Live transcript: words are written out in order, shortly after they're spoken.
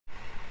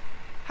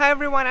Hi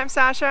everyone, I'm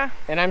Sasha.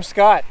 And I'm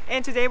Scott.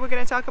 And today we're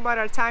going to talk about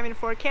our time in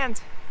Fort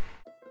Kent.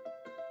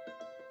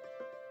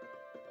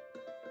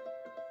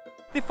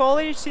 The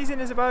foliage season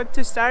is about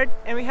to start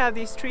and we have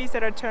these trees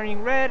that are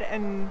turning red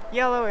and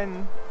yellow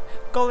and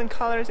golden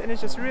colors, and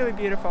it's just really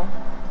beautiful.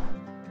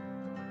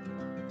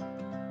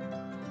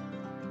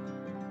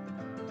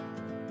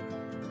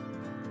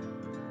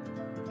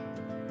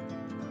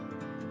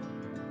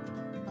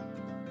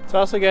 It's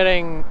also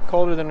getting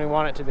colder than we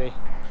want it to be.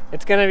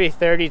 It's gonna be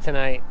 30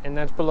 tonight, and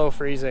that's below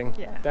freezing.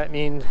 Yeah. That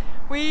means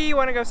we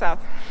want to go south.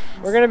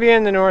 We're gonna be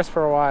in the north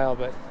for a while,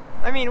 but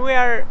I mean, we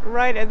are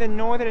right at the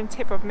northern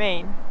tip of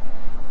Maine,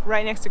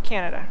 right next to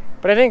Canada.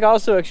 But I think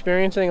also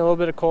experiencing a little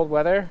bit of cold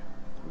weather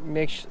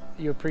makes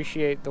you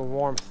appreciate the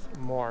warmth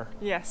more.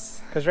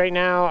 Yes. Because right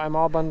now I'm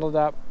all bundled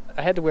up.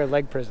 I had to wear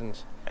leg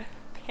prisons.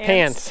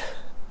 Pants.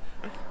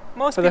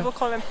 Most people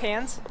call them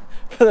pants.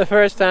 For the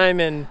first time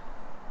in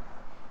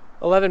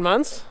 11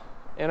 months,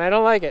 and I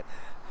don't like it.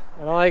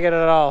 I don't like it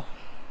at all.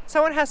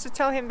 Someone has to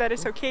tell him that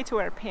it's okay to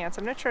wear pants.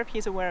 I'm not sure if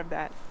he's aware of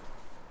that.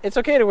 It's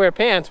okay to wear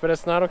pants, but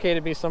it's not okay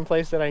to be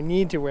someplace that I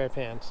need to wear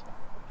pants.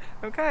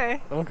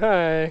 Okay.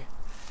 Okay.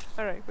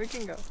 All right, we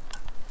can go.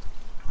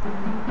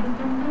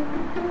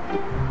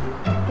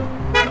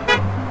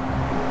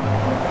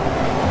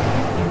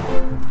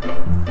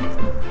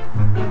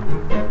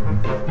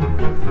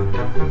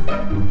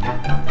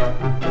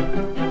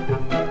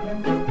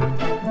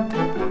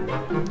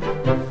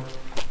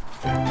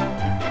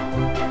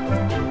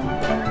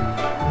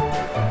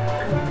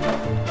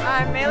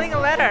 I'm mailing a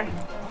letter,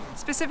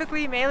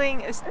 specifically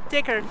mailing a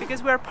sticker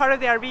because we're part of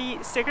the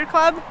RV sticker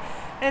club,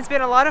 and it's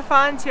been a lot of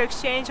fun to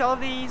exchange all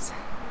of these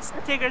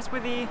stickers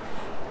with the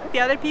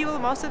other people.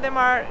 Most of them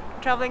are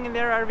traveling in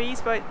their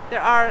RVs, but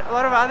there are a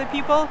lot of other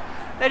people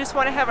that just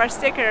want to have our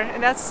sticker,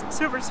 and that's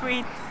super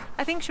sweet.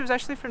 I think she was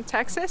actually from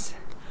Texas,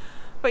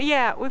 but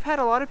yeah, we've had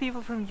a lot of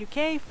people from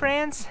UK,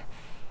 France,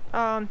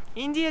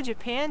 India,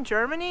 Japan,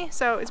 Germany,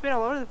 so it's been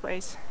all over the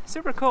place.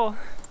 Super cool.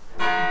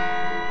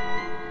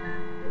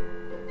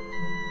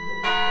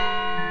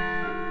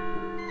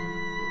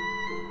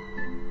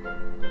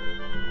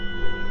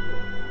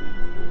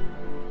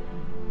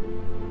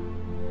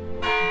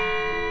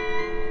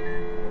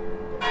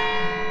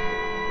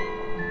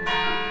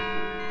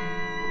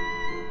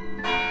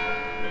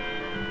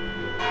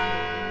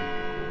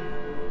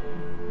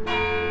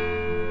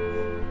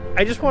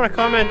 I just want to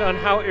comment on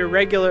how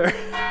irregular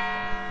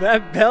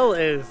that bell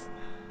is.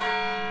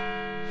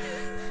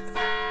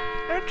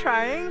 They're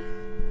trying.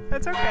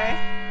 That's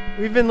okay.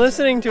 We've been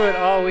listening to it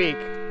all week,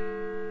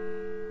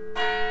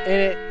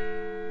 and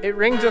it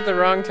rings at the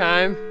wrong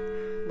time,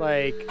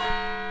 like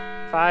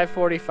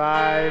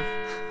 5:45.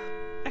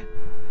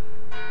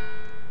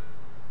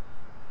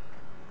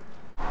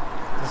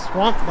 The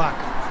swamp buck.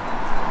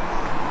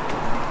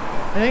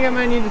 I think I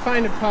might need to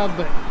find a pub,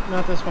 but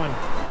not this one.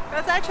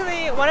 That's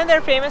actually one of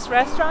their famous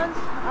restaurants.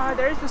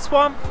 There is the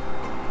Swamp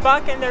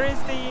Buck and there is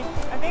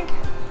I think,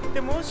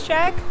 the Moose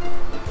Shack.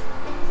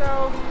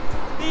 So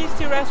these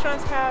two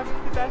restaurants have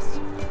the best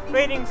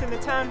ratings in the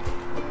town.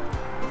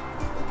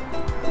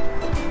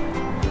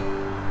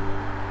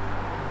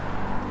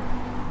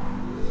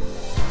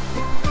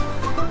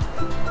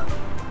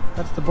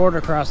 That's the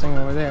border crossing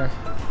over there.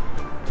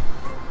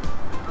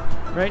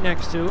 Right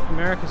next to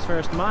America's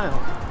First Mile.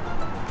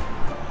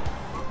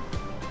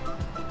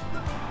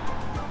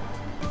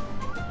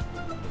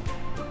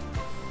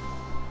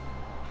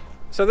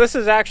 So this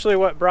is actually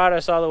what brought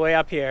us all the way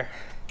up here.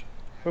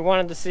 We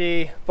wanted to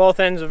see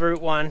both ends of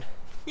Route 1.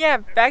 Yeah,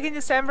 back in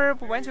December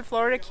we went to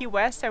Florida, Key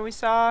West, and we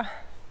saw,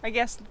 I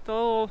guess, the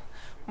little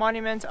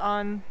monument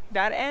on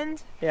that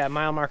end. Yeah,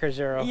 mile marker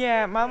 0.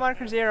 Yeah, mile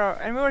marker 0.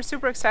 And we were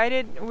super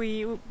excited.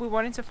 We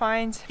wanted to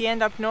find the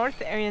end up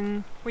north,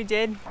 and we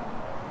did.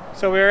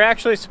 So we were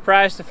actually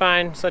surprised to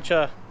find such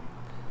a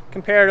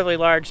comparatively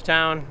large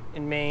town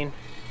in Maine.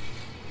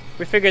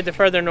 We figured the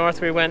further north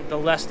we went, the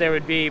less there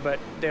would be, but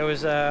there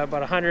was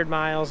about 100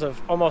 miles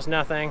of almost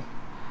nothing.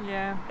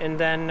 Yeah. And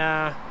then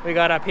we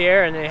got up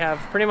here and they have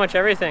pretty much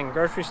everything.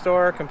 Grocery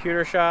store,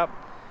 computer shop.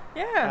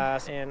 Yeah.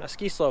 And a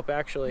ski slope,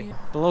 actually. Yeah.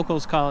 The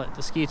locals call it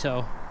the ski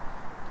toe,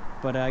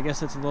 but I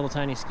guess it's a little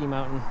tiny ski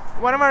mountain.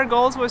 One of our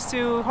goals was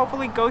to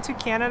hopefully go to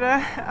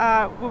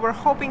Canada. We were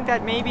hoping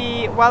that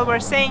maybe while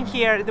we're staying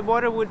here, the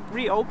border would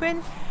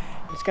reopen.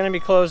 It's going to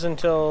be closed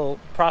until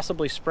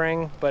possibly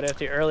spring, but at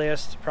the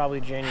earliest,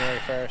 probably January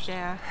 1st.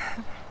 Yeah.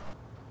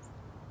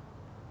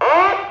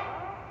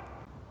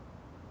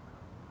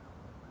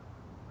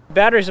 The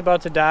battery's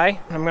about to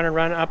die. I'm going to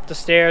run up the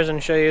stairs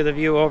and show you the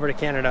view over to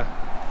Canada.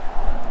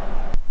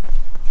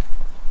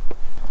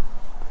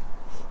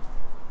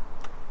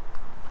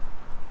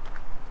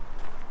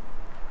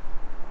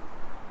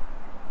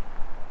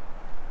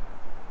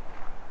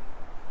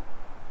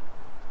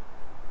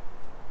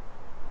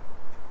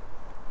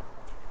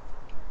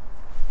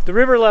 The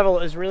river level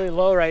is really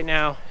low right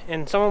now,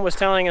 and someone was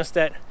telling us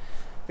that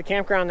the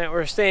campground that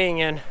we're staying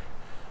in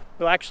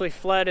will actually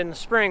flood in the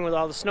spring with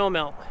all the snow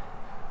melt,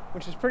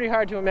 which is pretty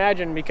hard to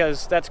imagine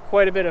because that's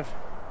quite a bit of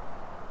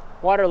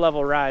water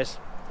level rise.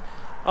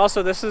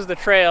 Also, this is the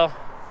trail,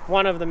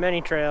 one of the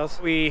many trails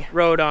we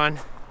rode on.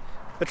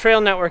 The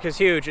trail network is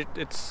huge.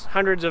 It's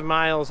hundreds of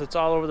miles. It's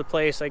all over the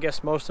place. I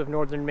guess most of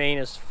northern Maine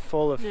is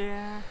full of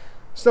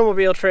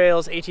snowmobile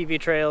trails, ATV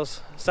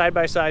trails.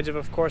 Side-by-sides have,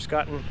 of course,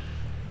 gotten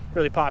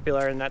really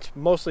popular, and that's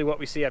mostly what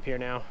we see up here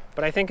now.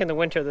 But I think in the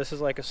winter, this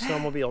is like a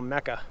snowmobile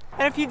mecca.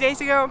 And a few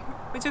days ago,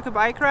 we took a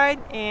bike ride,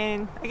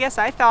 and I guess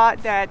I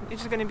thought that it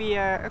was going to be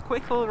a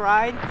quick little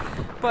ride,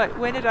 but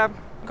we ended up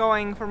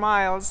going for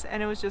miles,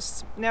 and it was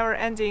just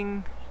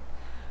never-ending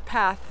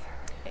path.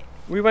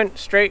 We went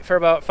straight for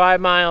about 5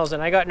 miles,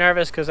 and I got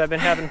nervous because I've been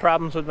having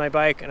problems with my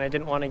bike, and I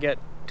didn't want to get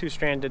too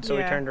stranded, so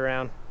we turned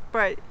around.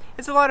 But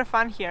it's a lot of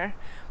fun here.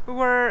 We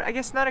were, I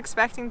guess, not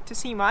expecting to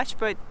see much,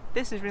 but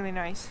this is really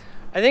nice.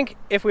 I think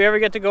if we ever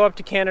get to go up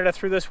to Canada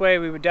through this way,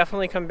 we would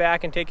definitely come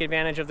back and take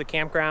advantage of the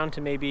campground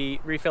to maybe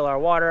refill our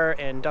water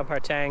and dump our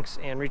tanks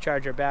and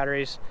recharge our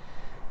batteries.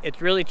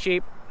 It's really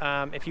cheap.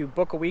 If you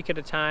book a week at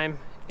a time,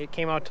 it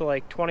came out to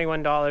like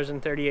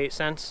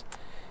 $21.38.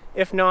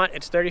 If not,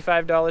 it's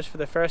 $35 for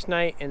the first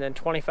night and then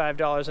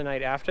 $25 a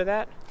night after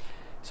that.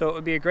 So it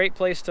would be a great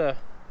place to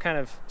kind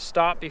of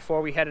stop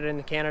before we headed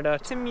into Canada.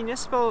 It's a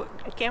municipal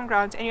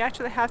campground, and you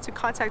actually have to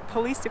contact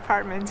police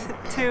department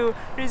to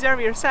reserve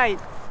your site.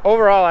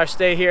 Overall, our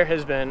stay here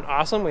has been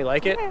awesome. We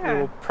like it. We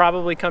will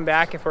probably come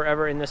back if we're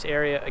ever in this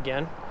area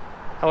again.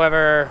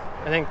 However,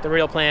 I think the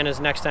real plan is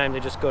next time to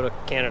just go to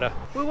Canada.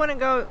 We want to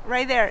go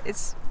right there.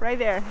 It's right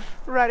there,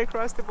 right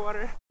across the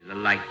border. The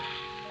light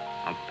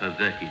of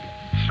perverted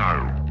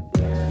sorrow.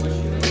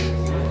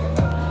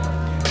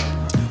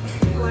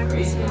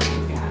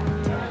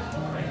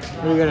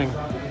 What are you getting?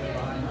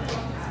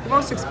 The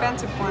most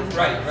expensive one.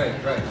 Right.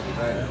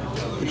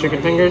 The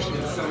chicken fingers?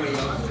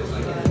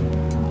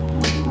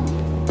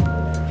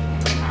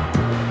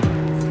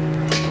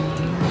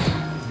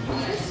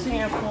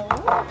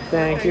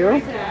 Thank you.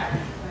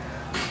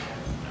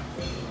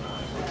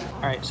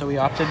 Alright, so we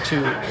opted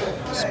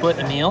to split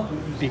a meal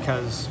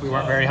because we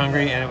weren't very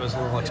hungry and it was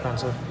a little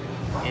expensive.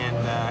 And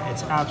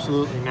it's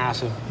absolutely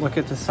massive. Look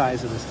at the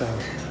size of this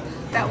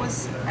thing. That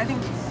was, I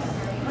think,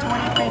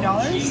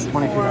 $23.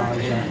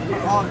 $23,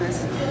 yeah. All of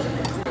this.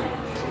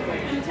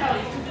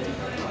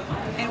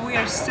 And we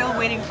are still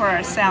waiting for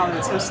our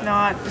salad, so it's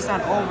not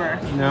over.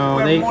 No,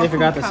 they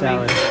forgot the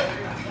salad.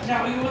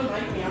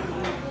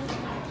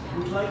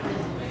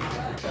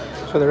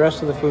 So the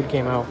rest of the food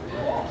came out.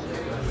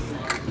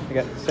 I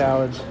got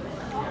salads.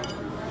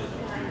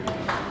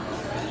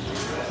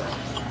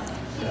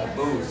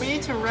 We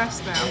need to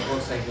rest now.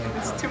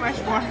 It's too much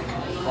work.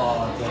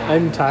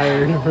 I'm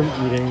tired from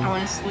eating. I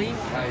want to sleep.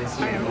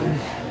 Sorry.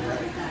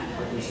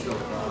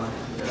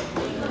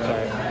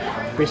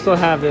 We still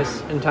have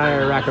this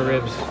entire rack of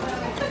ribs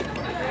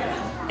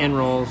and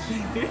rolls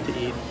to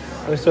eat.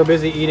 I was so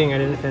busy eating I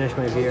didn't finish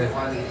my beer.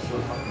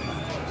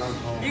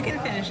 You can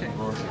finish it.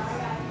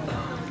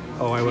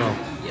 Oh, I will.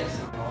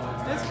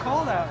 It's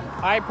cold out.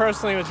 I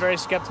personally was very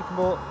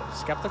skeptical?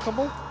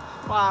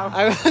 Wow.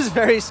 I was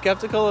very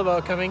skeptical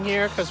about coming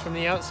here because from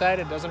the outside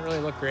it doesn't really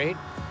look great.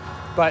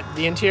 But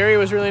the interior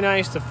was really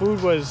nice. The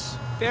food was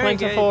Very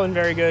plentiful good. and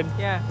very good.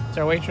 Yeah.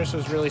 Our waitress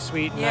was really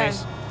sweet and Yeah.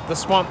 nice. The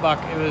swamp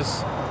buck,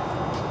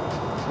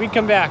 we'd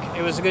come back.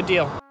 It was a good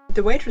deal.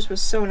 The waitress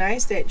was so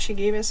nice that she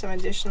gave us some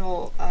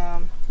additional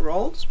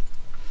rolls.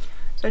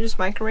 So I just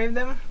microwaved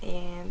them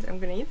and I'm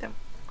gonna eat them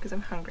because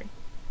I'm hungry.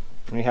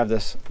 We have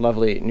this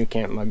lovely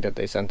NuCamp mug that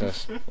they sent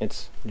us.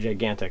 It's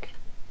gigantic.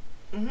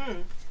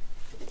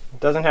 It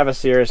doesn't have a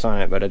Cirrus on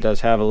it, but it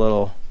does have a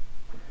little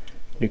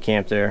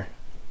NuCamp there.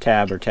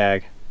 Tab or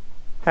tag.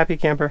 Happy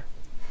camper.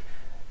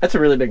 That's a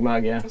really big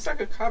mug, yeah. It's like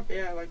a cup,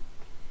 yeah, like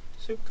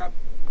soup cup.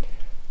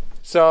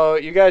 So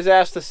you guys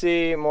asked to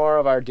see more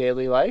of our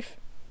daily life.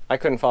 I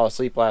couldn't fall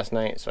asleep last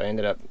night, so I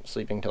ended up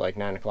sleeping till like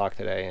 9 o'clock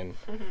today, and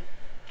I'm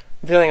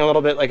feeling a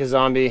little bit like a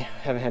zombie.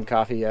 Haven't had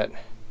coffee yet.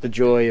 The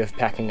joy of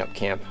packing up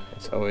camp.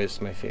 It's always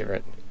my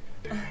favorite.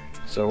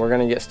 So we're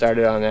gonna get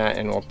started on that,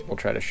 and we'll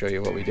try to show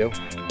you what we do.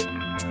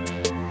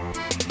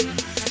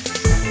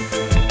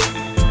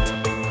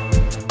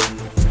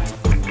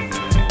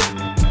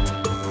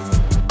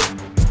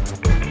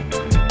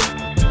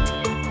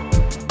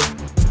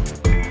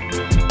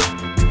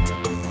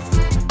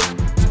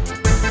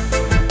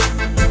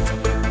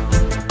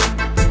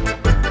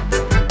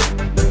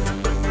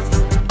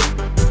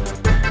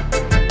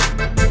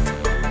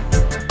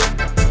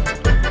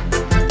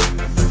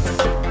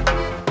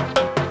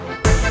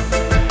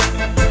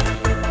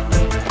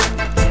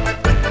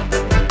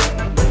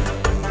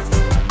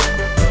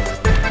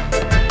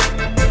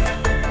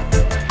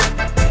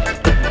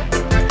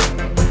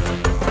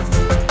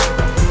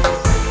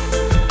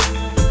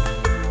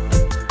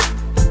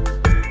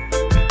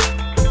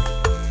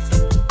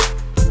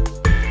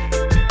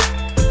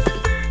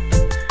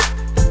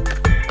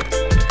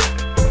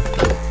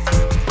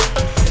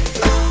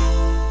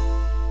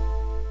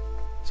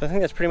 So I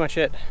think that's pretty much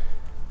it.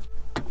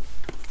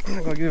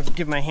 I'm gonna go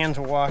give my hands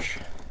a wash.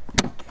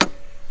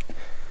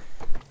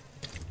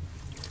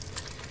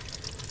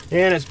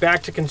 And it's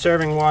back to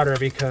conserving water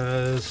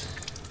because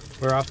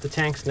we're off the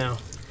tanks now.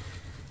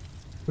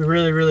 We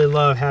really, really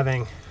love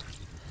having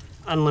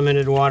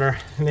unlimited water.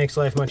 It makes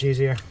life much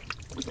easier.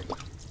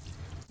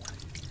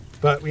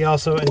 But we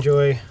also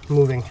enjoy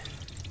moving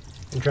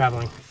and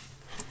traveling.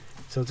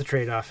 So it's a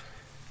trade-off.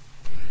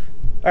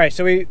 All right,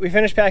 so we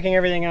finished packing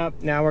everything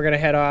up. Now we're gonna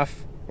head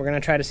off. We're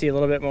gonna try to see a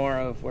little bit more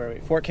of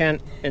Fort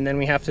Kent, and then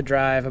we have to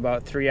drive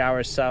about 3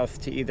 hours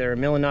south to either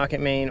Millinocket,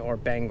 Maine or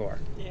Bangor.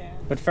 Yeah.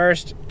 But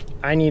first,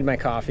 I need my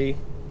coffee.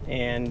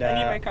 And I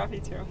need my coffee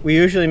too. We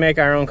usually make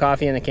our own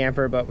coffee in the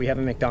camper, but we have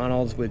a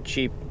McDonald's with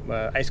cheap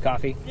iced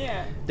coffee.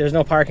 Yeah. There's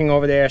no parking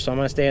over there, so I'm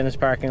gonna stay in this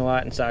parking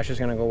lot, and Sasha's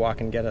gonna go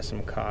walk and get us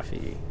some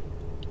coffee.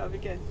 That'll be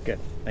good. Good,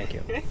 thank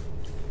you.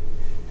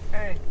 All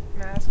right,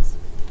 masks.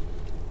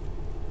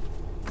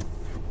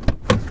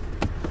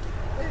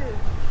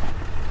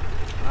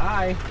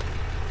 Hi.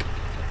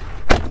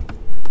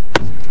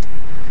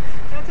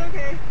 That's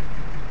okay.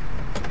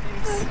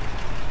 Thanks.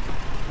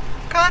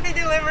 Coffee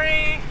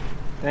delivery.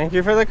 Thank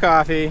you for the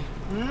coffee.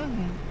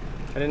 Mm-hmm.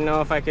 I didn't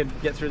know if I could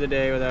get through the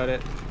day without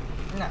it.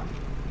 No.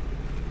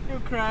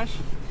 You'll crash.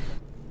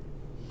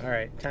 All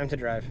right, time to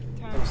drive.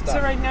 So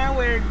right now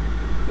we're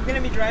gonna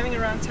be driving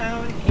around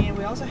town, and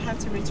we also have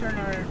to return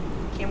our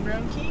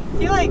campground key. I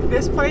feel like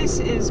this place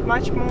is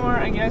much more,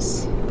 I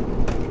guess,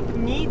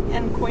 neat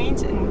and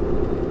quaint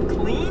and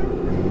clean.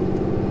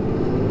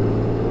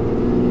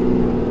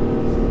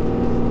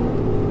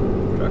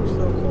 Truck's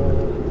so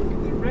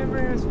cold. The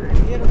river is very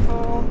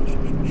beautiful.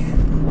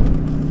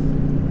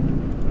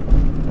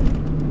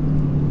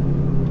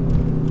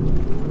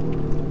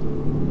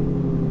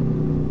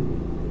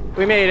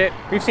 We made it.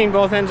 We've seen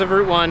both ends of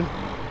Route 1.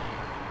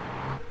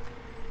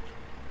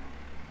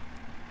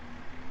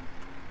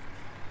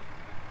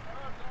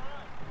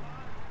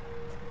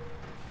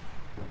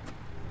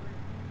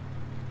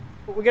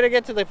 We gotta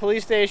get to the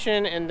police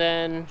station, and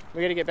then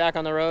we gotta get back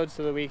on the road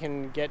so that we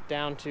can get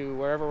down to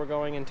wherever we're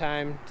going in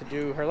time to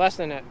do her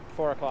lesson at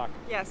 4 o'clock.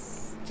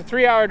 Yes. It's a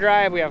 3-hour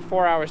drive. We have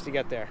 4 hours to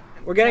get there.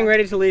 We're getting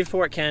ready to leave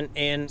Fort Kent,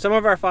 and some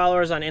of our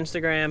followers on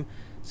Instagram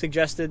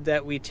suggested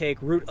that we take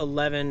Route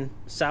 11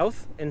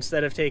 south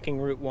instead of taking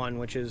Route 1,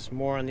 which is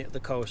more on the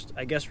coast.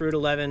 I guess Route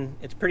 11,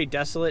 it's pretty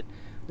desolate.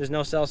 There's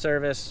no cell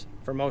service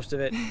for most of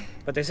it,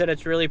 but they said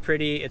it's really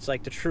pretty. It's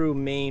like the true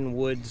Maine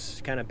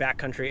woods kind of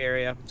backcountry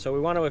area. So we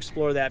want to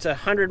explore that. It's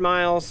 100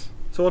 miles.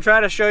 So we'll try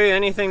to show you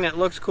anything that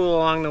looks cool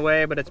along the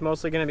way, but it's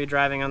mostly going to be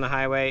driving on the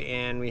highway,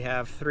 and we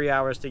have 3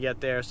 hours to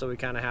get there, so we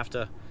kind of have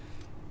to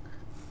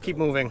keep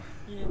moving.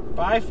 Yeah.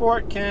 Bye,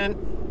 Fort Kent.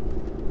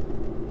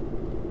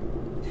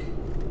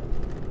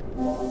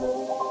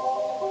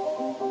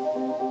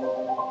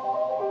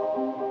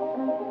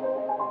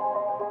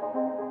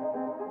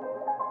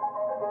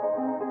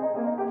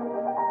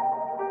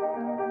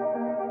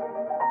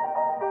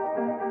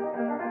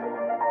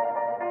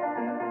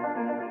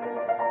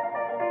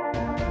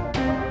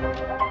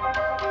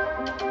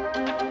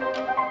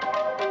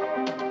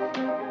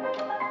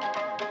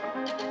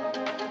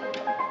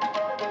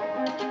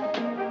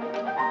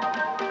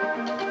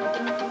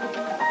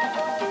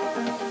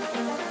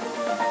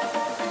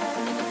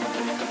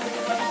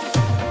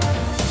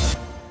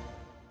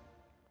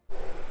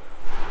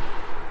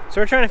 So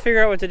we're trying to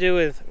figure out what to do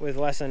with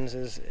lessons.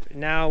 Is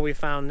now we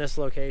found this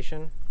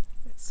location.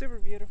 It's super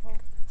beautiful.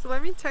 So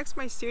let me text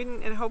my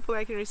student, and hopefully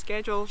I can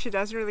reschedule. She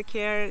doesn't really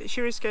care.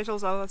 She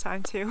reschedules all the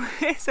time too.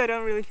 So I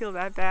don't really feel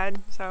that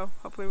bad. So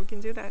hopefully we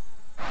can do that.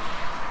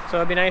 So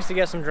it'd be nice to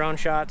get some drone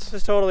shots. This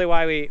is totally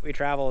why we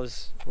travel,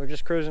 is we're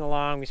just cruising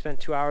along. We spent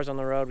 2 hours on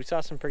the road. We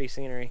saw some pretty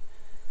scenery.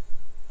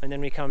 And then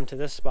we come to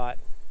this spot,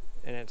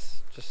 and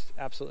it's just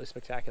absolutely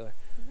spectacular.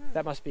 Mm-hmm.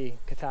 That must be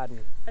Katahdin.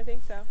 I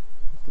think so.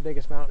 It's the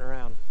biggest mountain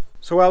around.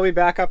 So while we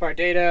back up our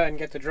data and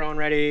get the drone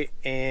ready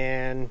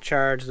and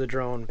charge the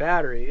drone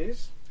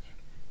batteries,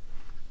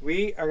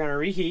 we are going to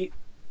reheat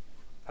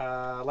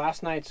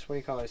last night's, what do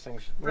you call these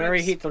things? We're going to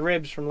reheat the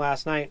ribs from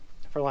last night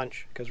for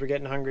lunch, because we're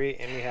getting hungry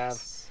and we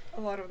have a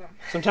lot of them.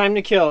 Some time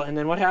to kill. And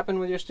then what happened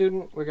with your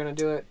student? We're going to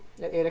do it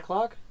at 8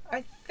 o'clock?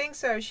 I think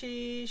so.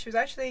 She was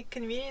actually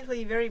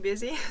conveniently very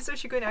busy, so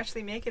she couldn't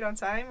actually make it on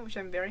time, which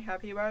I'm very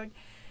happy about.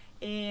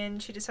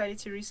 And she decided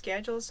to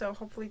reschedule, so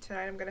hopefully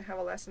tonight I'm gonna have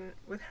a lesson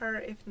with her.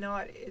 If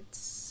not,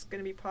 it's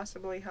gonna be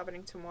possibly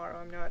happening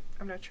tomorrow.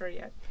 I'm not sure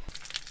yet.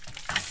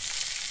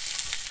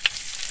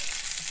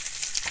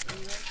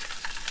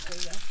 There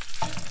you go.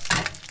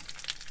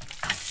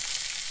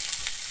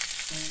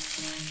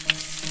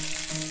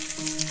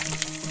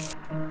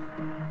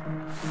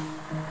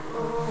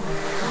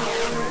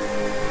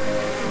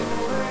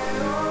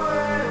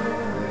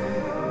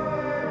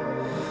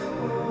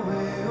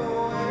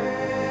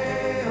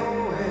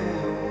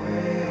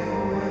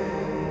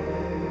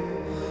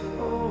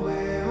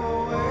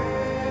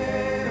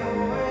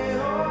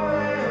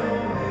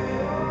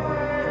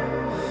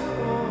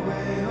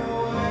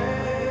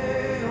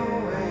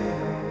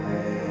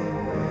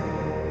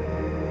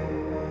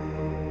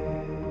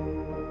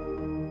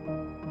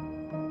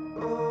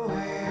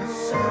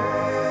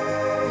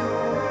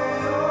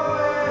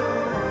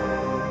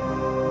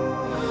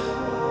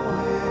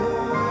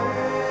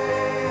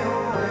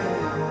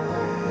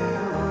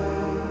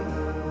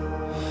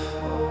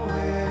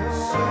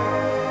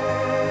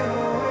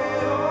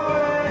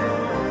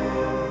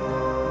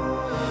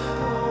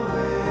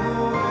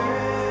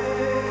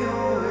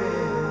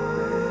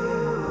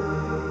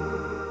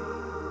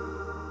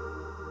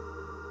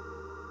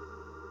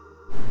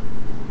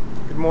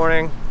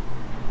 morning.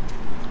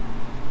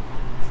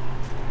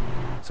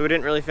 So we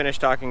didn't really finish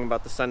talking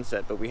about the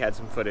sunset, but we had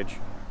some footage.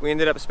 We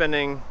ended up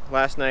spending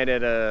last night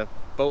at a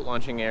boat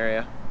launching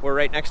area. We're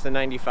right next to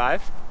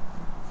 95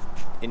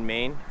 in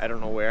Maine, I don't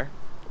know where.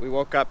 We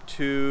woke up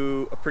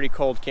to a pretty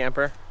cold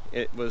camper.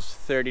 It was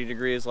 30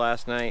 degrees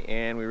last night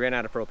and we ran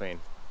out of propane.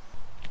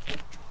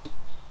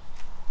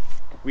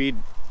 We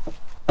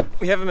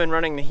haven't been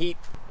running the heat,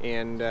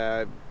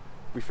 and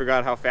we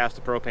forgot how fast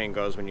the propane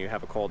goes when you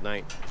have a cold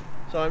night.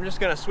 So I'm just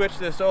gonna switch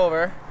this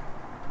over.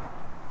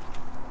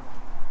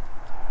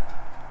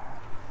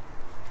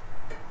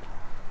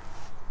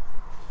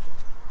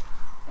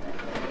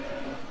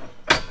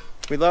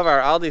 We love our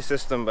Aldi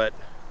system, but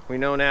we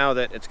know now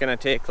that it's gonna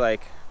take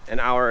like an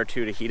hour or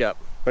two to heat up.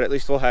 But at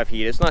least we'll have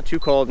heat. It's not too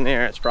cold in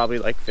there. It's probably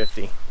like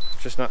 50.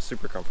 It's just not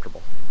super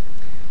comfortable.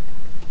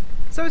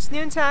 So it's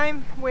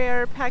noontime.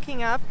 We're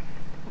packing up.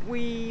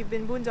 We've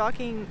been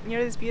boondocking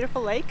near this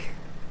beautiful lake,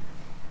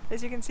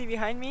 as you can see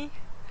behind me.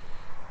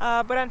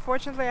 But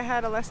unfortunately I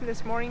had a lesson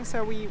this morning,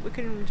 so we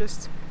couldn't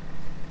just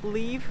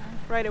leave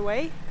right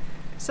away.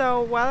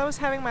 So while I was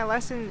having my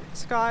lesson,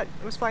 Scott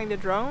was flying the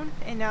drone,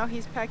 and now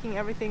he's packing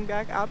everything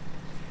back up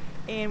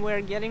and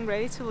we're getting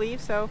ready to leave.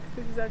 So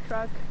this is our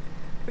truck.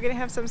 We're gonna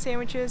have some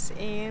sandwiches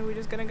and we're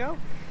just gonna go.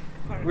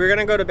 We're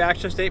gonna go to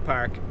Baxter State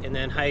Park and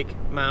then hike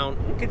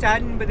Mount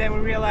Katahdin, but then we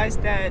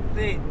realized that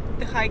the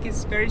hike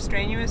is very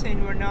strenuous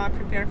and we're not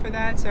prepared for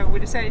that, so we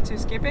decided to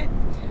skip it.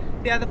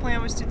 The other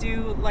plan was to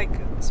do like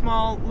a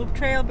small loop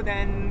trail, but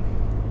then...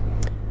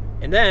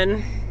 And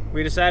then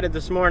we decided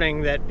this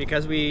morning that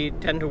because we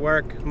tend to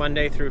work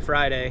Monday through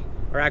Friday,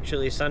 or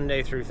actually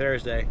Sunday through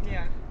Thursday,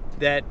 yeah,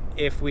 that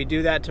if we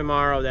do that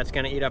tomorrow, that's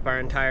gonna eat up our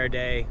entire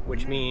day,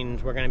 which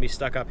means we're gonna be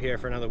stuck up here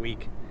for another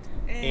week.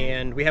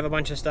 And we have a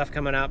bunch of stuff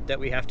coming up that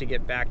we have to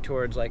get back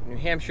towards, like New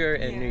Hampshire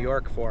and New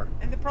York for.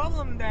 And the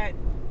problem that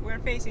we're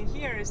facing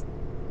here is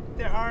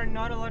there are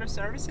not a lot of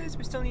services.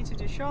 We still need to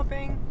do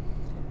shopping,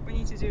 we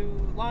need to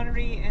do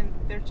laundry, and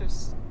there's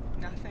just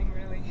nothing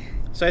really.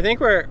 So I think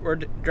we're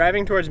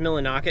driving towards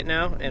Millinocket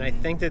now, and I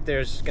think that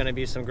there's going to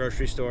be some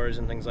grocery stores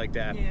and things like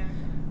that. Yeah.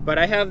 But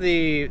I have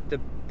the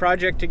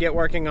project to get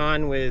working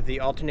on with the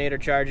alternator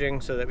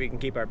charging so that we can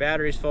keep our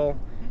batteries full.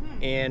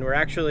 And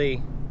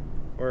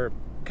we're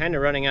kind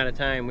of running out of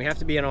time. We have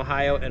to be in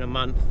Ohio in a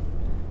month.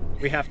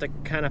 We have to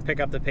kind of pick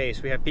up the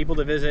pace. We have people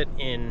to visit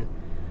in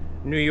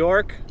New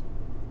York,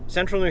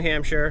 central New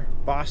Hampshire,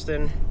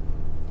 Boston,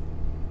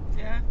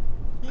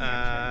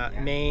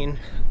 Maine.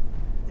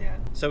 Yeah.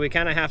 So we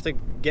kind of have to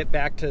get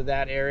back to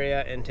that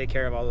area and take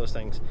care of all those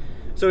things.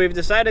 So we've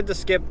decided to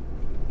skip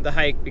the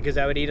hike because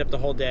that would eat up the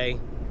whole day.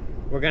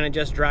 We're gonna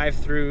just drive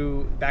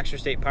through Baxter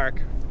State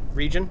Park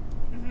region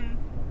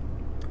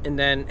and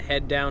then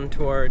head down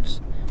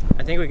towards,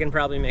 I think we can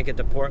probably make it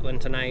to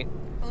Portland tonight.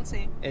 We'll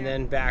see. And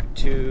then back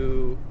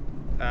to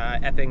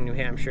Epping, New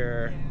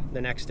Hampshire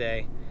the next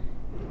day.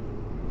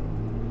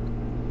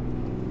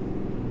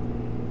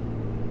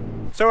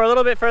 So we're a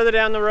little bit further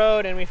down the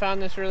road and we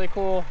found this really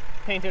cool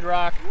painted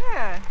rock.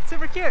 Yeah,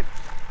 super cute.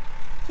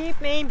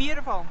 Keep Maine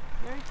beautiful.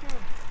 Very cute.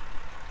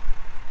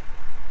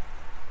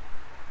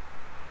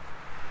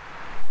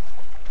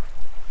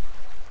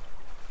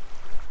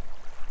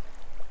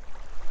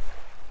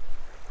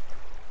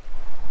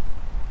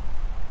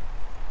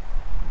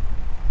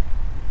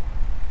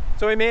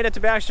 So we made it to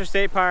Baxter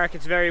State Park.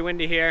 It's very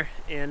windy here,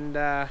 and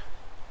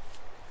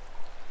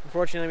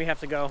unfortunately we have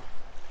to go.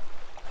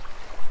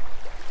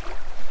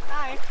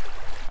 Hi.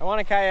 I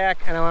want a kayak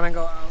and I want to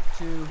go out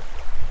to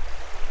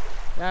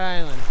that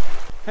island.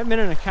 I haven't been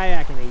in a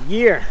kayak in a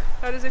year.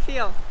 How does it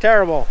feel?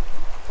 Terrible.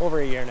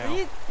 Over a year now.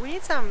 We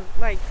need some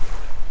like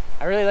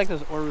I really like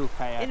those Oru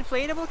kayaks.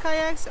 inflatable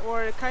kayaks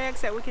or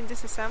kayaks that we can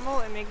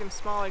disassemble and make them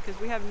smaller, because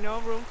we have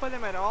no room for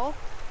them at all.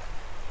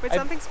 But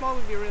something small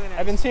would be really nice.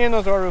 I've been seeing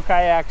those Oru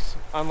kayaks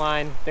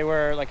online. They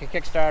were like a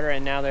Kickstarter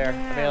and now they're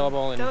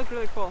available. And they look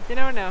really cool. You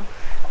never know.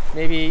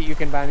 Maybe you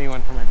can buy me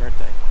one for my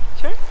birthday.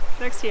 Sure.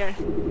 Next year.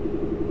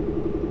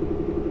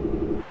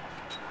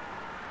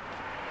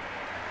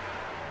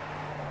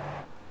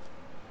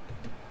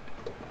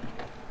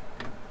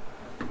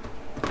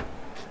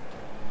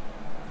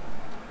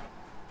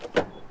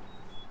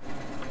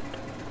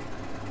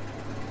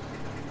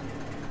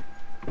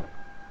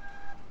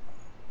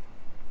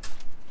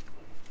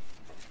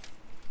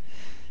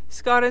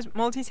 Scott is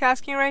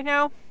multitasking right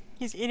now.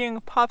 He's eating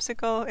a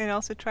popsicle and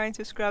also trying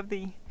to scrub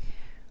the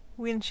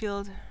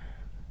windshield.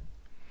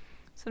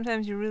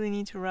 Sometimes you really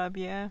need to rub,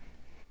 yeah.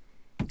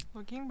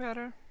 Looking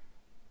better.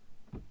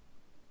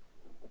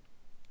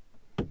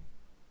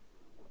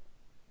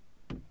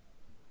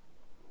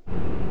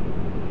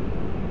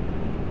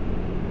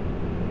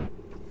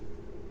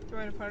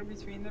 Throw it apart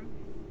between them.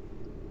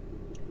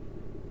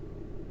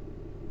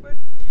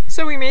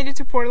 So we made it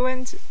to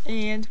Portland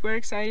and we're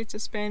excited to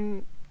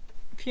spend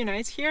few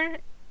nights here.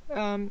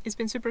 It's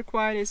been super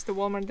quiet. It's the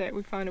Walmart that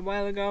we found a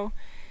while ago.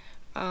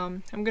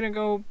 I'm gonna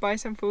go buy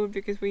some food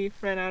because we've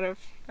ran out of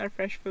our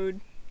fresh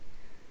food.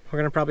 We're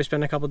gonna probably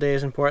spend a couple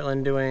days in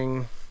Portland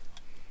doing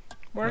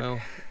Work.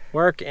 Well,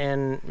 work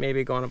and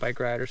maybe go on a bike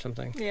ride or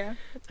something. Yeah.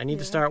 I need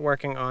to start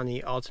working on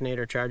the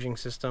alternator charging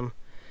system.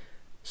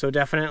 So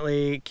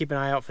definitely keep an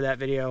eye out for that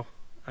video.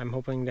 I'm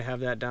hoping to have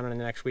that done in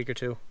the next week or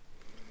two.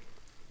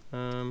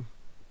 Thank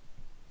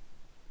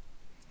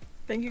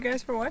you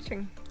guys for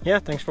watching. Yeah,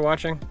 thanks for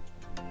watching.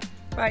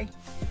 Bye.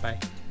 Bye.